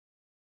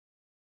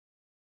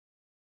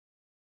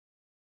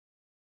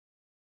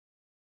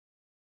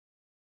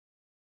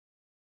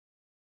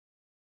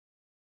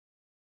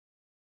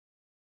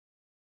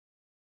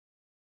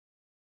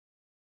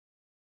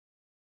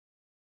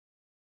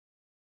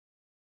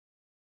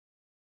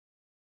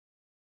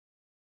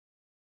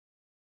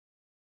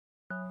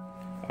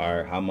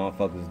Alright, how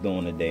motherfuckers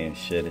doing today and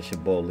shit? It's your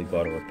boy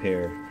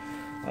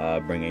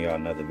Leekautorepair, bringing y'all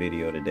another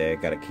video today. I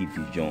gotta keep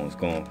these joints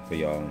going for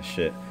y'all and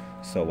shit.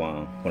 So what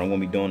I'm gonna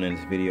be doing in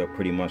this video,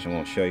 pretty much I'm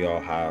gonna show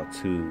y'all how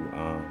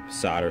to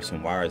solder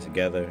some wires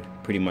together,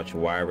 pretty much a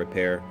wire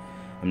repair.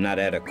 I'm not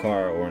at a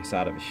car or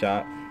inside of a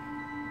shop,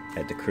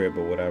 at the crib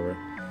or whatever.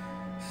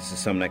 This is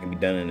something that can be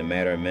done in a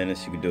matter of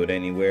minutes. You can do it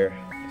anywhere.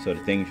 So the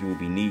things you will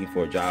be needing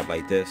for a job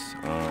like this,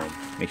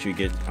 make sure you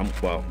get,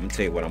 well, let me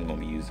tell you what I'm gonna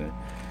be using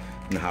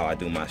and how I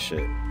do my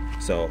shit.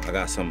 So I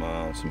got some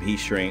heat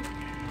shrink,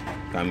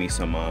 got me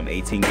some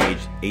 18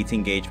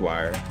 gauge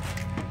wire,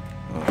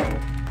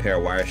 pair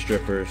of wire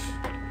strippers,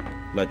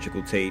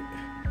 electrical tape,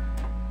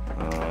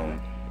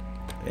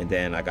 and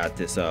then I got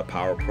this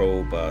Power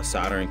Probe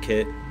soldering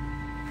kit.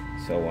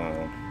 So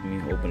let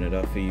me open it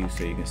up for you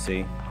so you can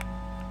see.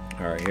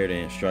 Alright, here are the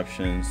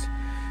instructions.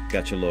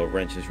 Got your little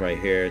wrenches right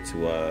here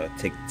to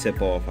take the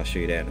tip off. I'll show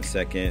you that in a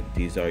second.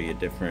 These are your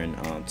different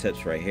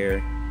tips right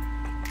here.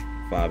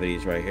 5 of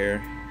these right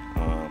here.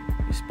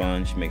 Your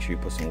sponge, make sure you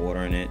put some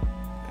water in it.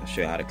 I'll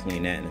show you how to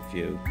clean that in a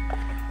few.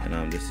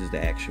 And this is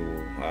the actual,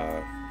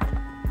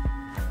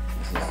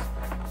 this is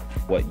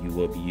what you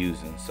will be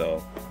using.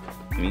 So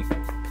let me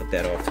put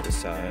that off to the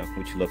side.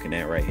 What you're looking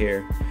at right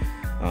here.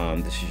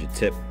 This is your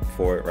tip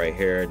for it right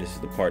here. This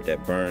is the part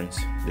that burns.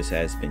 This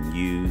has been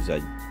used. I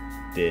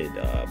did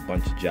a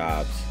bunch of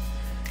jobs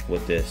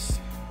with this.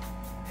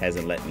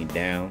 Hasn't let me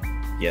down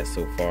yet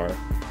so far.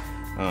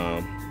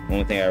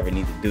 Only thing I ever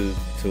need to do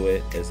to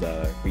it is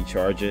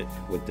recharge it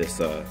with this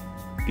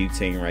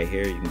butane right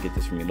here. You can get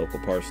this from your local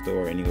parts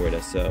store, anywhere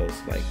that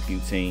sells like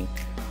butane,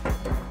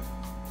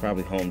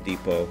 probably Home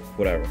Depot,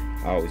 whatever.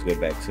 I always go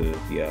back to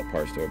the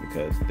parts store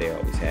because they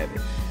always have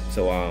it.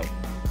 So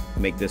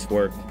make this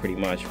work pretty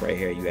much right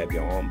here. You have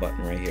your on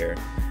button right here,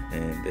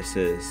 and this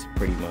is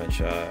pretty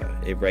much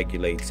it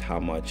regulates how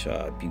much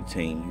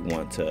butane you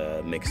want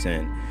to mix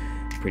in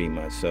pretty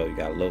much. So you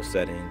got low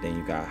setting, then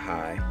you got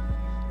high.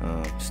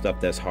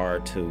 Stuff that's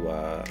hard to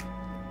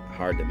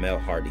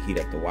melt, hard to heat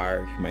up the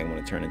wire, you might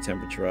want to turn the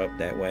temperature up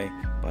that way,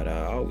 but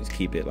I always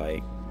keep it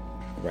like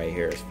right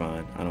here is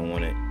fine. I don't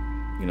want it,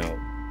 you know,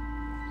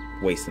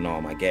 wasting all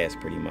my gas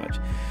pretty much.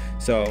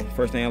 So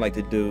first thing I like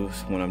to do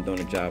is when I'm doing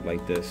a job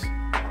like this,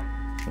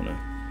 I'm gonna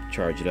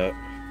charge it up.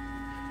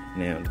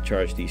 Now to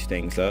charge these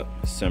things up,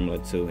 similar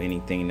to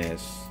anything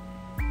that's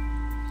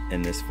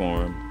in this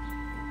form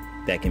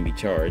that can be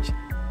charged,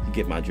 you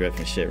get my drift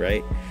and shit,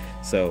 right?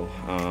 So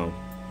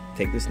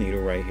take this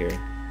needle right here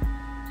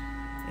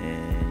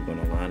and you're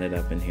gonna line it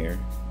up in here.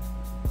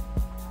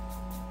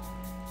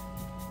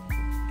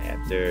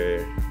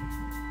 After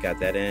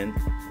got that in,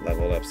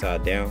 level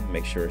upside down,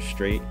 make sure it's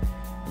straight,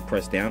 and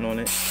press down on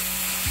it,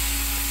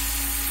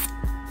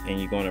 and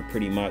you're gonna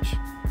pretty much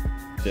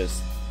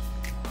just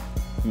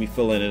be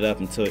filling it up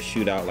until it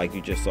shoot out like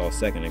you just saw a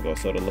second ago.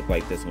 So it'll look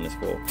like this when it's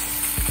full,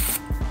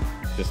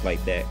 just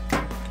like that.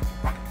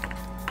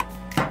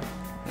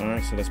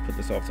 Alright, so let's put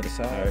this off to the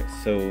side.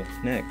 So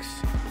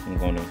next, I'm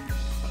gonna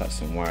cut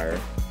some wire.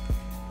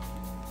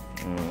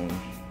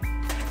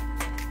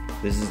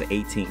 This is an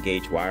 18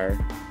 gauge wire.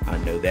 I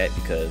know that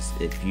because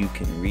if you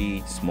can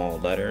read small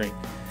lettering,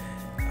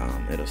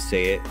 it'll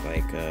say it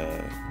like,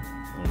 I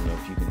don't know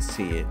if you can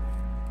see it,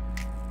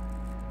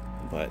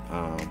 but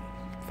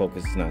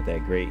focus is not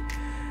that great.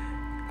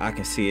 I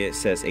can see it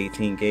says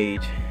 18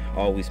 gauge.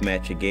 Always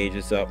match your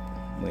gauges up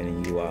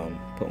when you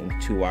put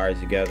two wires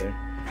together.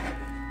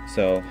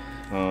 So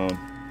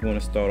you want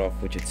to start off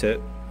with your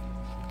tip.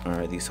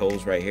 Alright, these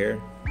holes right here,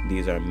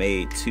 these are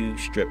made to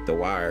strip the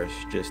wires,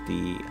 just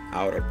the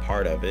outer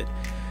part of it.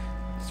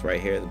 It's right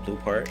here, the blue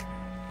part.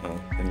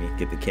 Let me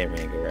get the camera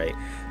angle right.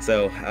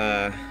 So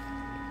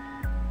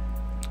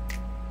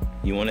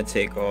you want to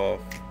take off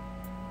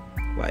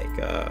like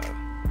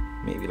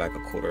maybe like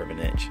 1/4 of an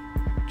inch,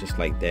 just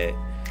like that.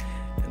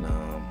 And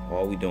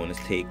all we're doing is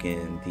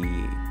taking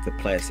the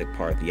plastic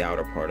part, the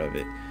outer part of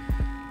it,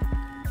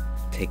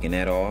 taking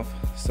that off.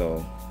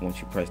 So once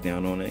you press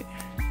down on it,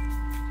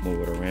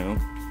 move it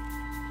around,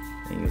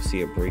 and you'll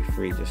see it break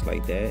free just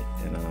like that.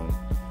 And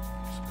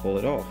just pull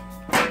it off,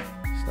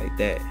 just like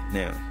that.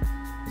 Now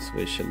this is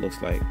what it should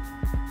look like.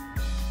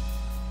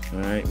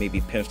 Alright,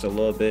 maybe pinch a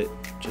little bit,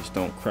 just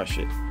don't crush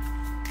it.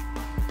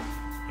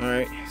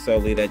 Alright, so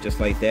leave that just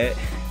like that.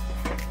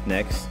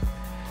 Next,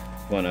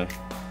 I'm gonna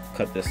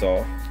cut this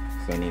off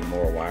because I need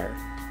more wire.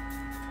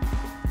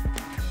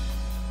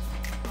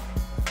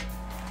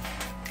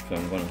 So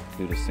I'm gonna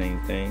do the same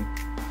thing.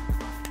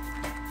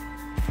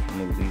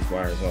 Move these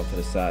wires off to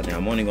the side. Now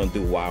I'm only gonna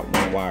do one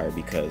wire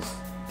because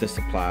this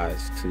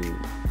applies to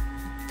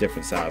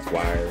different size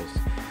wires.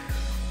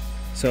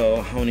 So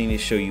I only need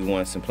to show you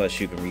once, and plus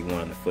you can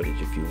rewind the footage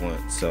if you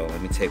want. So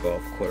let me take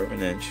off 1/4 of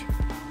an inch.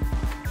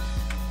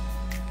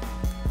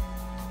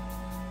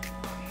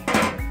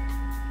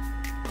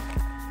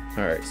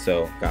 Alright,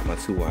 so got my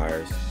two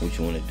wires. What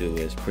you want to do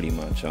is pretty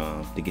much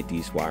to get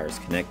these wires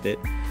connected,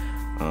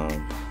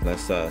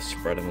 let's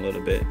spread them a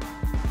little bit.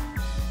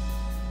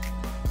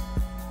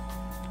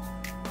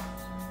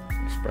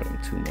 Spread them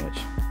too much.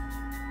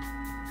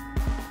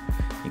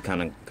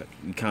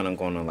 kind of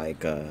gonna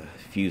like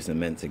fuse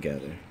them in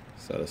together.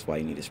 So that's why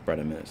you need to spread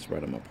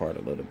them apart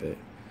a little bit.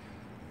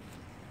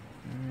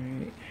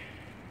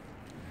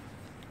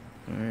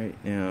 All right,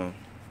 now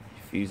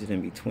fuse it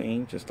in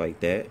between just like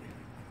that,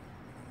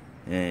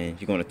 and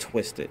you're gonna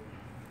twist it.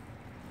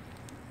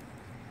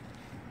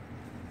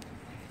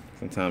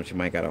 Sometimes you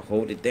might gotta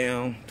hold it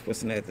down,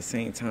 twisting it at the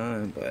same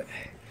time, but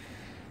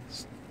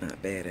it's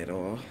not bad at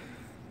all.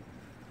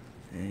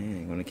 And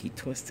you're gonna keep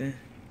twisting,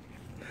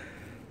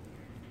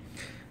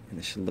 and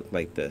it should look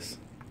like this.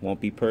 Won't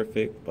be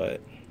perfect,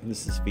 but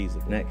this is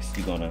feasible. Next,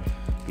 you're gonna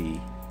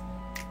be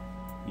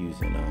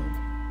using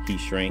heat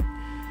shrink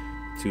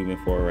tubing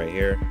for it right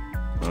here.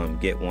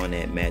 Get one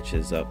that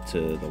matches up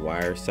to the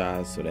wire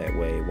size, so that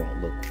way it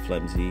won't look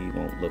flimsy,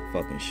 won't look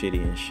fucking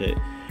shitty and shit.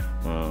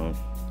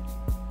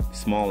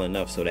 Small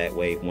enough so that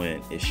way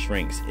when it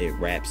shrinks, it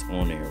wraps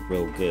on there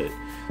real good.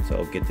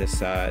 So get this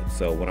side.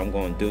 So what I'm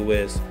going to do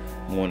is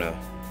I'm going to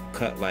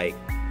cut like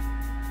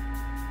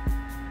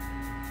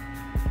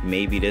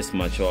maybe this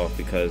much off,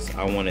 because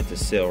I want it to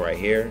seal right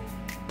here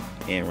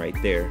and right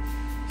there.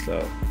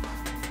 So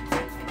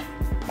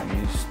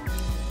use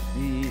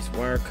these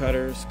wire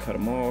cutters, cut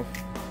them off.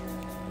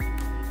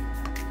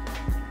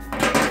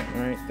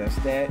 Alright, that's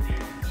that.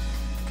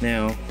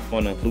 Now I'm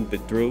going to loop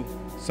it through.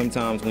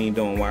 Sometimes when you're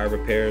doing wire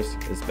repairs,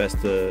 it's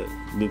best to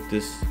loop the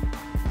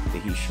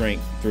heat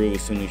shrink through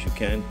as soon as you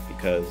can,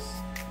 because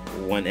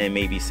one end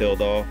may be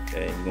sealed off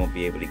and you won't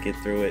be able to get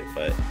through it,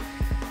 but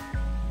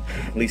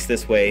at least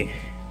this way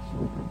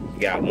you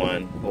got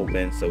one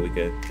open so we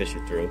could fish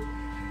it through.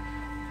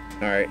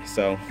 Alright,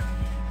 so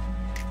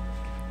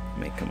it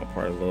may come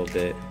apart a little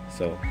bit,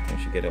 so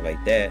once you get it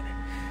like that,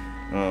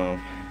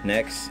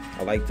 next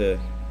I like to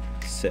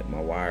set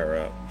my wire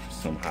up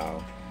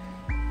somehow,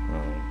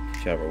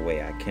 whichever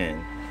way I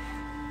can.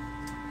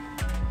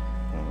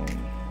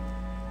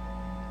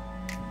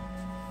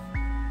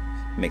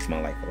 Makes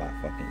my life a lot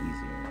fucking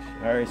easier.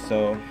 Alright,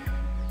 so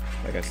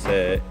like I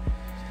said,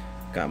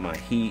 got my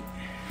heat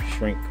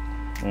shrink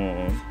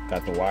on,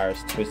 got the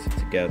wires twisted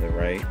together,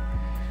 right?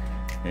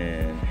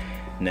 And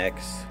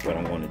next what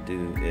I'm going to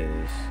do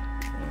is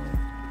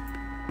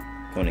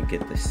going to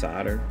get the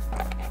solder.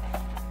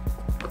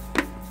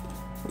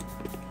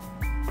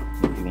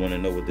 If you want to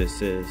know what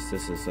this is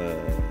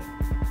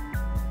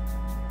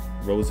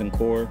rosin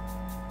core.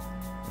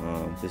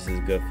 This is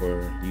good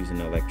for using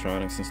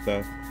electronics and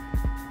stuff.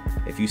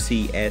 If you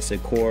see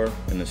acid core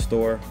in the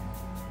store,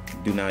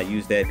 do not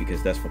use that,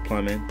 because that's for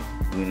plumbing.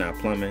 We're not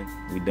plumbing,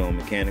 we doing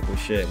mechanical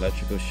shit,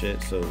 electrical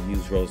shit, so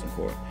use rosin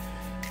core.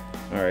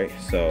 Alright,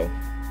 so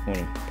I'm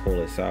gonna pull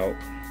this out.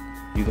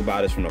 You can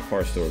buy this from the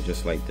parts store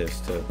just like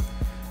this too.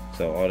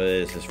 So all it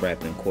is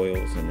wrapped in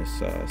coils in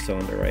this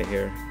cylinder right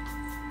here.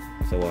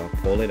 So I'll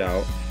pull it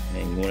out,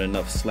 and you want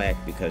enough slack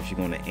because you're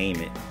gonna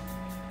aim it.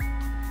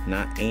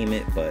 Not aim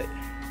it, but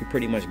you're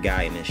pretty much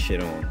guiding this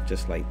shit on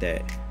just like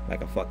that,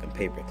 like a fucking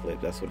paper clip.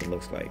 That's what it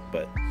looks like,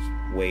 but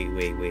it's way,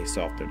 way, way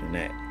softer than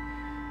that,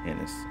 and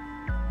it's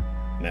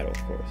metal,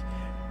 of course.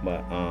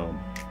 But all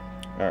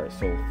right,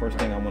 so first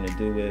thing I want to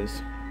do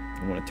is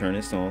I want to turn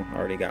this on. I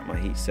already got my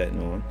heat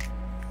setting on,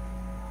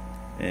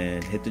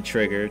 and hit the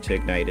trigger to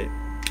ignite it,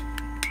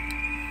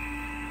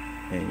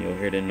 and you'll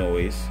hear the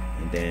noise,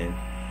 and then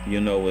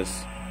you'll know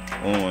it's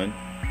on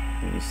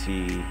when you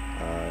see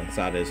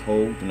inside of this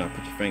hole. Do not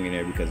put your finger in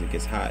there because it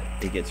gets hot,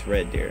 it gets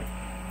red there.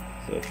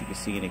 So if you can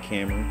see in the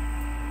camera,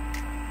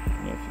 I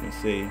don't know if you can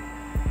see,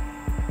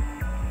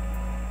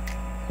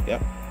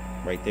 yep,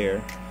 right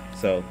there.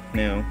 So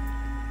now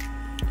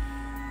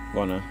I'm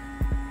gonna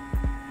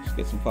just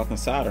get some fucking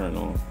soldering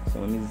on. So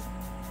let me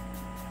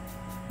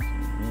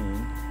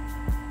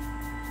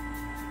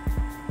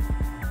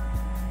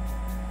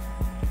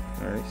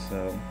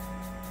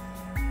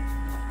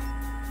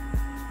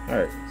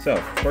Alright, so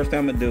first thing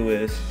I'm gonna do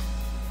is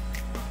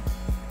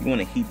you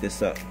want to heat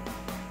this up,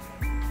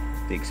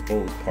 the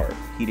exposed part.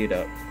 Heat it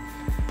up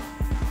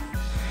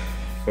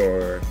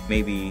for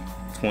maybe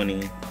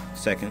 20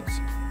 seconds.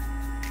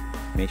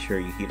 Make sure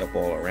you heat up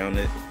all around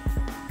it.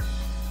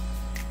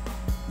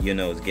 You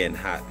know it's getting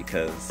hot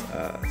because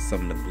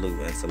some of the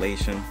blue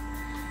insulation,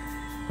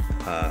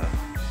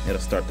 it'll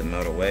start to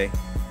melt away.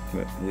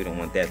 We don't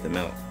want that to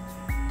melt.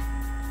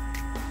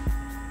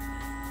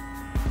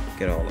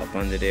 Get all up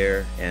under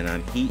there, and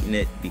I'm heating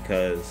it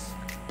because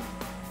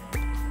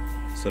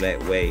so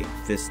that way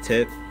this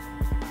tip,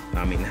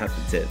 I mean not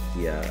the tip,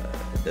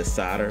 the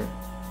solder,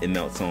 it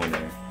melts on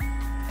there,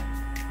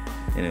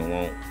 and it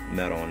won't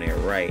melt on there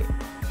right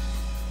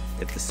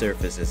if the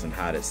surface isn't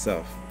hot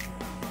itself.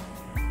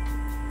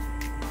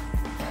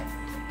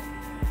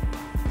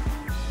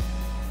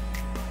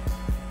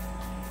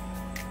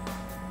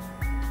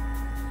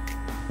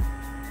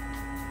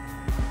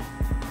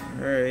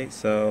 Alright,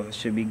 so it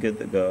should be good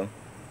to go.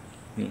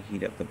 Let me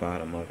heat up the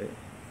bottom of it.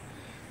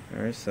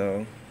 Alright,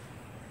 so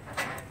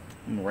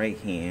I'm right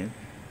hand.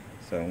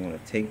 So I'm going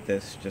to take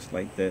this just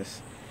like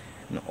this.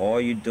 And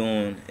all you're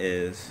doing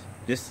is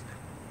just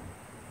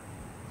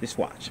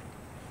watch.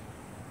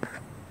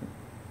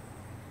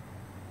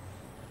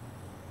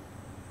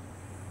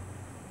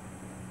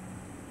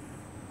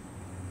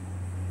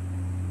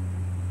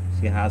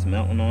 See how it's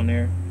melting on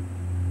there?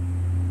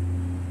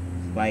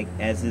 Like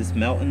as it's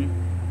melting,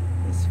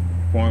 it's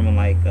forming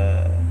like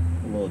a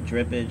little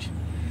drippage.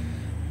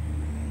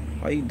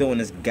 All you doing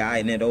is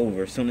guiding it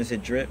over. As soon as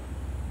it drip,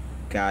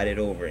 guide it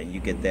over, and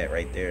you get that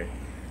right there.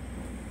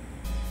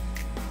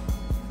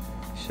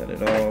 Shut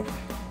it off.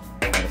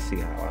 Let's see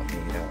how I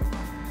made it out.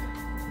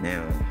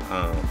 Now,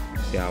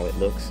 see how it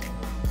looks?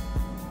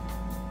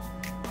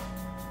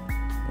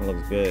 It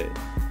looks good.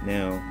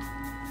 Now,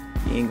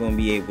 you ain't gonna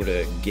be able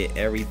to get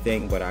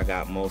everything, but I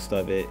got most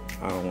of it.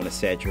 I don't want to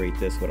saturate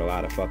this with a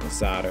lot of fucking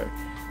solder,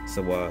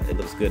 so it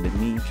looks good to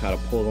me. Try to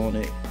pull on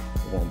it, it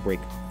won't break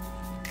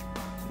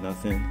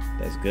nothing.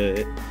 That's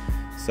good.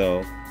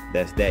 So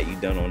that's that. You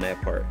done on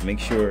that part. Make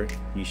sure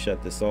you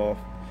shut this off,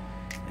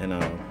 and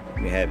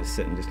we have it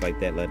sitting just like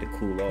that. Let it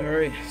cool off. All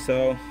right,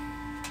 so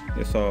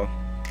that's all.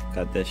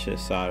 Got that shit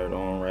soldered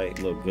on right.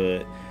 Look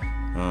good.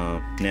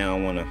 Now I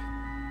want to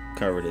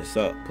cover this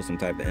up, put some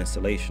type of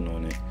insulation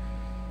on it.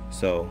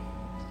 So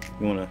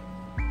you want to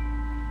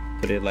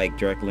put it like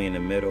directly in the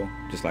middle,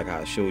 just like how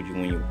I showed you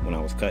when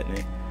I was cutting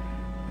it,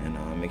 and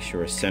make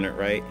sure it's centered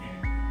right.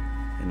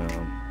 And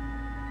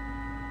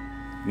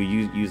we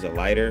use a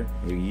lighter.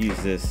 We use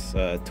this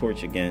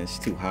torch again. It's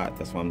too hot,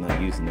 that's why I'm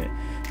not using it.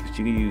 But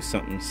you can use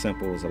something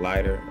simple as a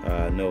lighter.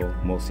 I know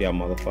most of y'all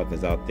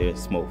motherfuckers out there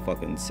smoke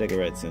fucking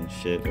cigarettes and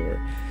shit, or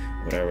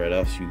whatever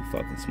else you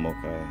fucking smoke.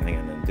 I ain't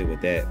got nothing to do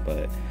with that.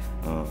 But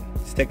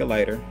just take a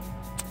lighter.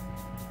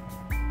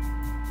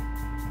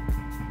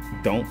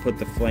 Don't put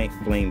the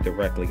flame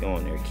directly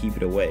on there. Keep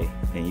it away,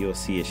 and you'll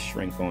see it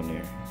shrink on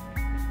there.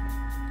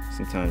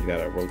 Sometimes you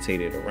gotta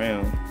rotate it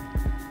around.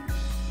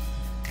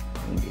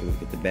 Be able to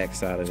get the back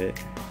side of it.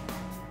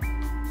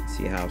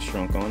 See how it's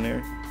shrunk on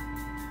there?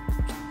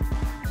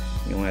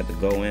 You don't have to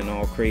go in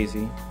all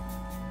crazy.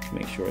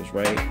 Make sure it's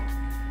right.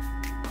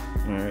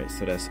 Alright,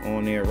 so that's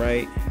on there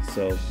right.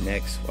 So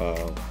next,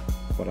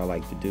 what I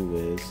like to do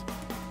is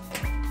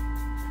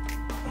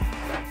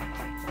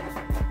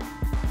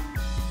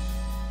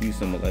use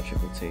some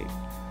electrical tape,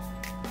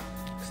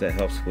 because that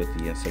helps with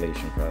the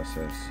installation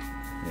process.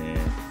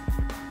 And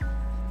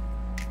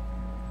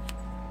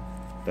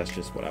that's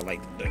just what I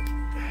like to do.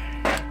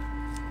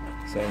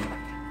 So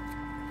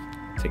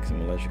take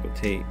some electrical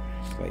tape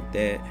just like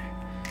that,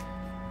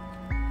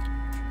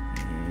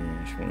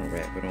 and just want to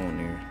wrap it on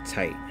there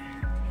tight.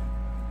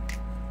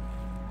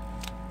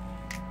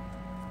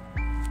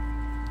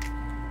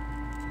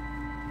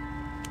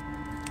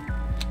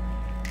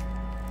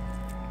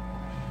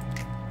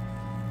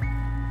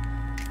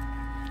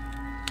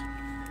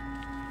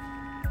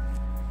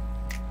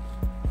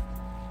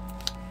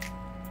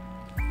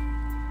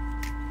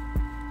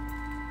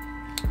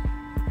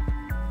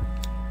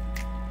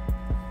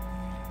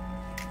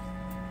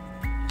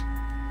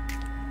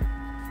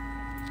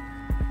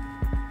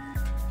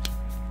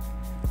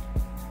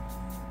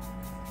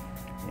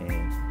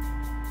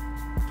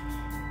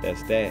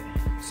 That's that.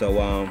 So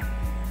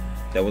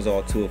that was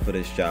all to it for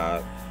this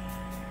job.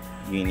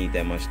 You didn't need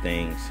that much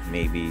things.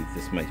 Maybe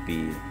this might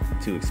be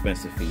too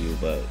expensive for you,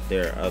 but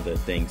there are other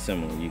things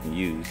similar you can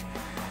use.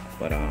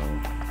 But yeah,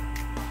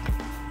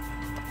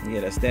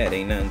 that's that.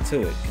 Ain't nothing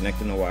to it.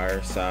 Connecting the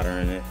wire,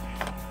 soldering it,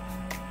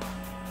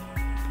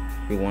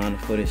 rewind the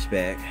footage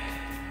back.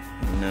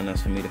 Ain't nothing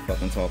else for me to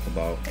fucking talk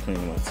about.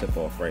 Cleaning my tip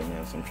off right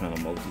now, so I'm trying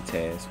to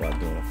multitask while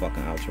doing a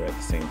fucking outro at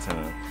the same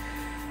time.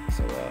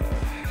 So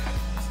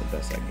that's the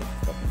best I get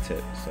the fucking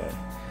tip. So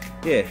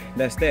yeah,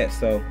 that's that.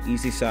 So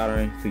easy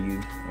soldering for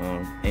you.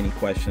 Any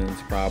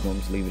questions,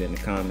 problems, leave it in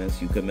the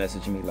comments. You could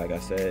message me, like I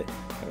said,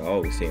 like I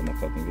always say in my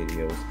fucking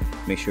videos.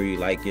 Make sure you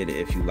like it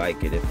if you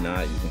like it. If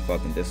not, you can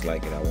fucking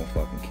dislike it. I won't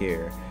fucking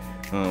care.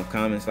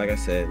 Comments, like I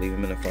said, leave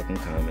them in the fucking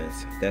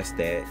comments. That's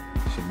that.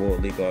 It's your boy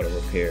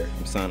Leekautorepair.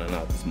 I'm signing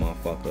out this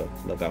motherfucker.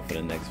 Look out for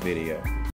the next video.